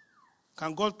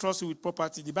 Can God trust you with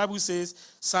property? The Bible says,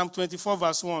 Psalm 24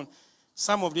 verse 1,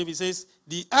 Psalm of David says,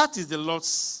 the earth is the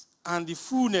Lord's and the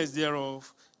fullness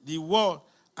thereof, the world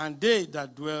and they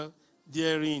that dwell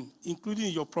therein,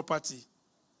 including your property.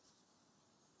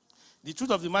 The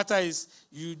truth of the matter is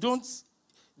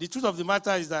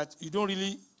that you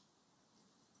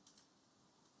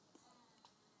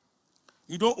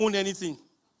don't own anything.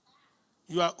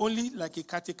 You are only like a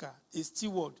caretaker, a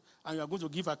steward, and you are going to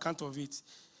give account of it.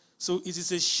 So it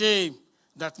is a shame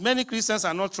that many Christians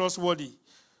are not trustworthy.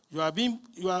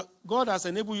 God has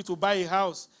enabled you to buy a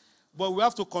house, but we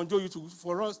have to conjure you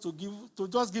to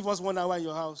just give us 1 hour in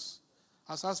your house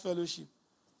as house fellowship.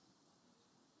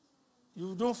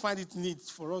 You don't find it need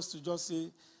for us to just say,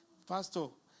 Pastor,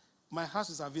 my house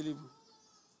is available.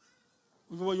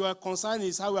 What you are concerned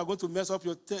is how we are going to mess up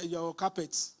your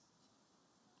carpets,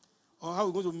 or how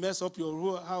we're going to mess up your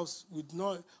whole house with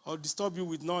noise, or disturb you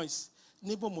with noise.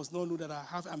 Neighbor must not know that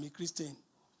I'm a Christian.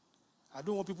 I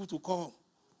don't want people to come.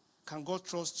 Can God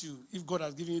trust you if God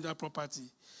has given you that property?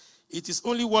 It is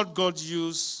only what God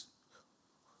used.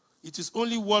 It is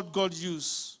only what God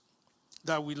used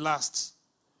that will last.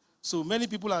 So many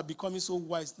people are becoming so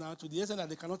wise now to the extent that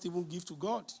they cannot even give to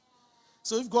God.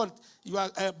 So if you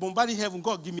are bombarding heaven,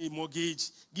 God, give me a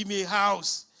mortgage, give me a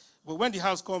house. But when the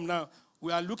house comes now,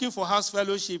 we are looking for house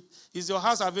fellowship. Is your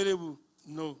house available?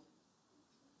 No.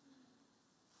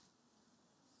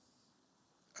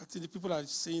 I think the people are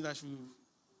saying that I should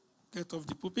get off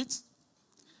the pulpit.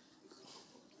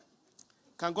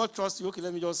 Can God trust you? Okay,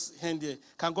 let me just end there.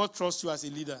 Can God trust you as a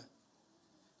leader?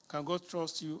 Can God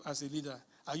trust you as a leader?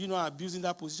 Are you not abusing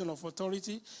that position of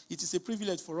authority? It is a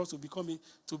privilege for us to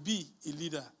be a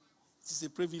leader. It is a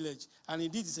privilege. And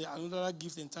indeed, it's another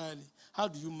gift entirely. How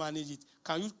do you manage it?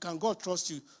 Can God trust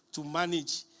you to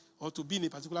manage or to be in a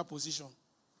particular position.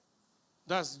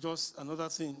 That's just another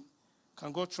thing.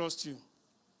 Can God trust you?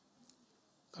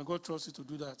 Can God trust you to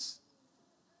do that?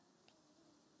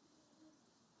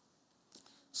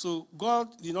 So God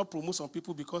did not promote some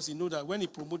people because he knows that when he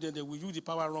promotes them, they will use the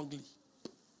power wrongly.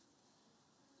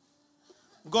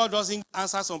 God doesn't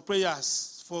answer some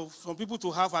prayers for some people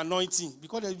to have anointing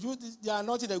because they use the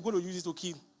anointing, they're going to use it to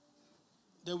kill.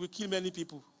 They will kill many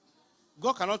people.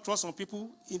 God cannot trust some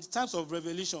people in times of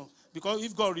revelation because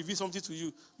if God reveals something to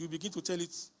you, you begin to tell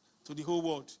it to the whole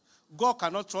world. God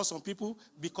cannot trust some people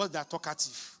because they are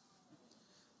talkative.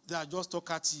 They are just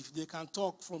talkative. They can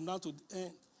talk from now to the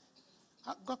end.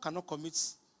 God cannot commit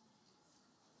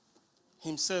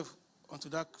himself onto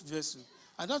that vessel.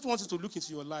 I just want you to look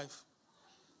into your life.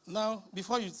 Now,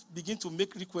 before you begin to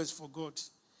make requests for God,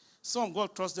 some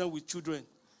God trusts them with children.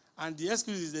 And the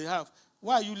excuses they have,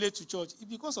 why are you late to church? It's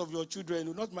because of your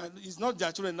children. It's not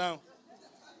their children now.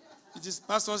 It is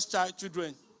pastor's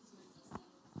children.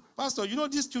 Pastor, you know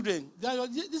these children,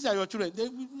 these are your children.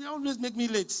 They always make me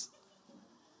late.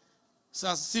 So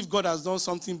as if God has done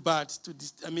something bad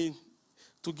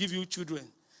to give you children.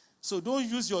 So don't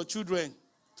use your children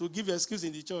to give excuse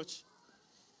in the church.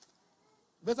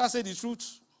 Better say the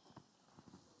truth.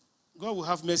 God will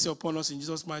have mercy upon us in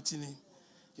Jesus' mighty name.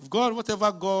 If God,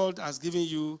 whatever God has given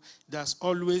you, there's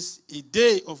always a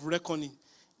day of reckoning.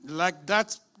 Like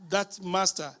that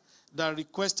master that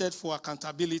requested for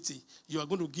accountability. You are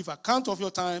going to give account of your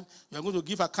time. You are going to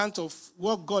give account of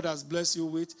what God has blessed you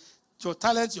with. Your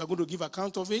talent, you are going to give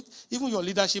account of it. Even your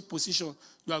leadership position,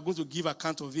 you are going to give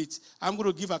account of it. I'm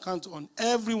going to give account on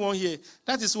everyone here.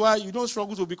 That is why you don't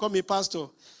struggle to become a pastor,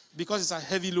 because it's a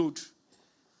heavy load.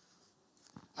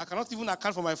 I cannot even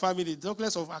account for my family, the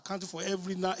less of accounting for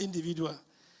every individual.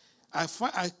 I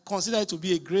consider it to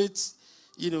be a great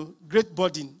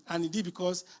burden. And indeed,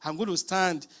 because I'm going to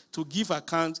stand to give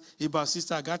account about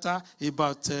Sister Agatha,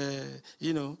 about, Sister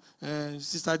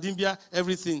Dimbia,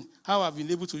 everything. How I've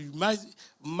been able to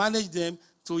manage them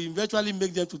to eventually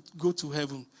make them to go to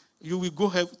heaven. You will go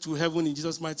to heaven in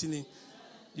Jesus' mighty name.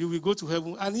 You will go to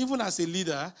heaven. And even as a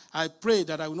leader, I pray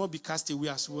that I will not be cast away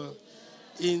as well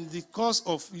in the course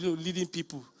of leading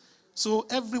people. So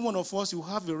every one of us, you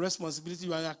have a responsibility.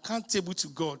 You are accountable to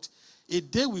God. A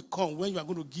day will come when you are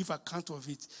going to give account of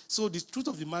it. So the truth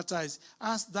of the matter is,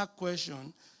 ask that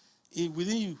question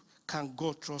within you. Can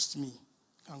God trust me?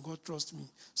 Can God trust me?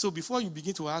 So before you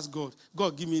begin to ask God,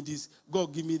 God give me this,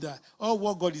 God give me that, all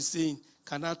what God is saying,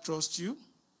 can I trust you?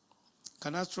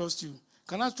 Can I trust you?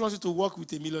 Can I trust you to work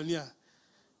with a millionaire?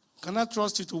 Can I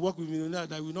trust you to work with a millionaire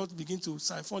that will not begin to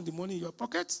siphon the money in your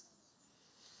pocket?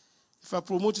 If I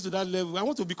promote you to that level, I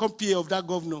want to become PA of that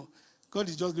governor. God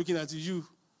is just looking at you.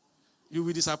 You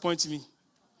will disappoint me.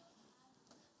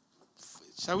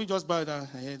 Shall we just bow down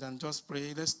head and just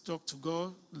pray? Let's talk to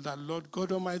God, that Lord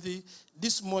God Almighty.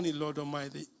 This morning, Lord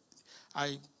Almighty,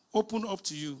 I open up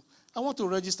to you. I want to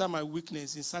register my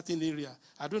weakness in certain area.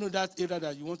 I don't know that area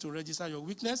that you want to register your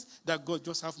weakness, that God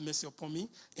just have mercy upon me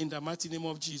in the mighty name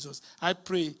of Jesus. I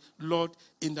pray, Lord,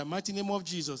 in the mighty name of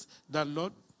Jesus, that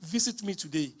Lord, visit me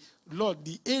today. Lord,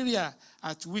 the area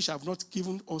at which I have not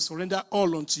given or surrendered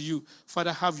all unto you,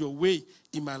 Father, have your way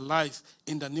in my life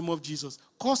in the name of Jesus.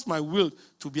 Cause my will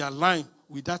to be aligned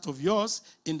with that of yours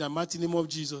in the mighty name of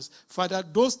Jesus. Father,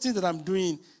 those things that I'm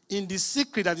doing in the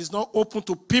secret that is not open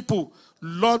to people,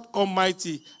 Lord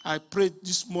Almighty, I pray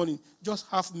this morning, just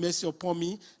have mercy upon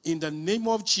me in the name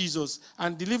of Jesus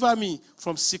and deliver me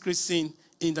from secret sin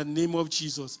in the name of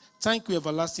Jesus. Thank you,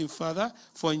 everlasting Father,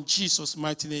 for in Jesus'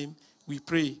 mighty name we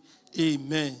pray.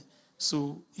 Amen.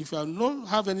 So if you don't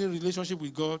have any relationship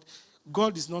with God,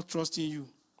 God is not trusting you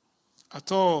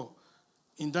at all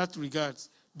in that regard.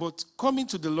 But coming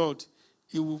to the Lord,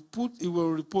 he will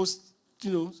repose,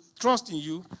 trust in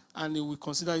you, and he will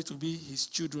consider you to be his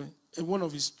children, and one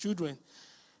of his children.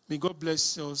 May God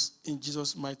bless us in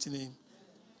Jesus' mighty name.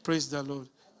 Praise the Lord.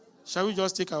 Shall we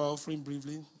just take our offering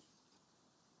briefly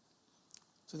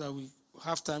so that we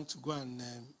have time to go and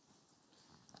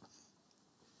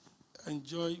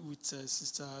enjoy with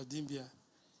Sister Dimbia?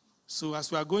 So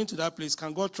as we are going to that place,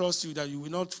 can God trust you that you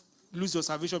will not lose your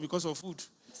salvation because of food?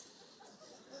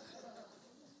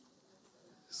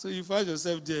 So you find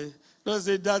yourself there. Don't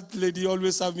say, that lady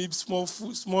always have me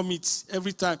small meat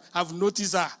every time. I've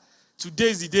noticed her. Today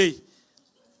is the day.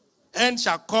 End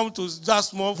shall come to that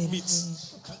small meat.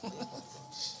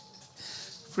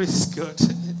 Praise God.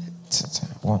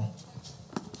 One.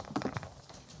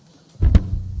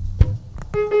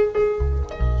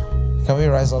 Can we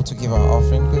rise up to give our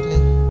offering quickly?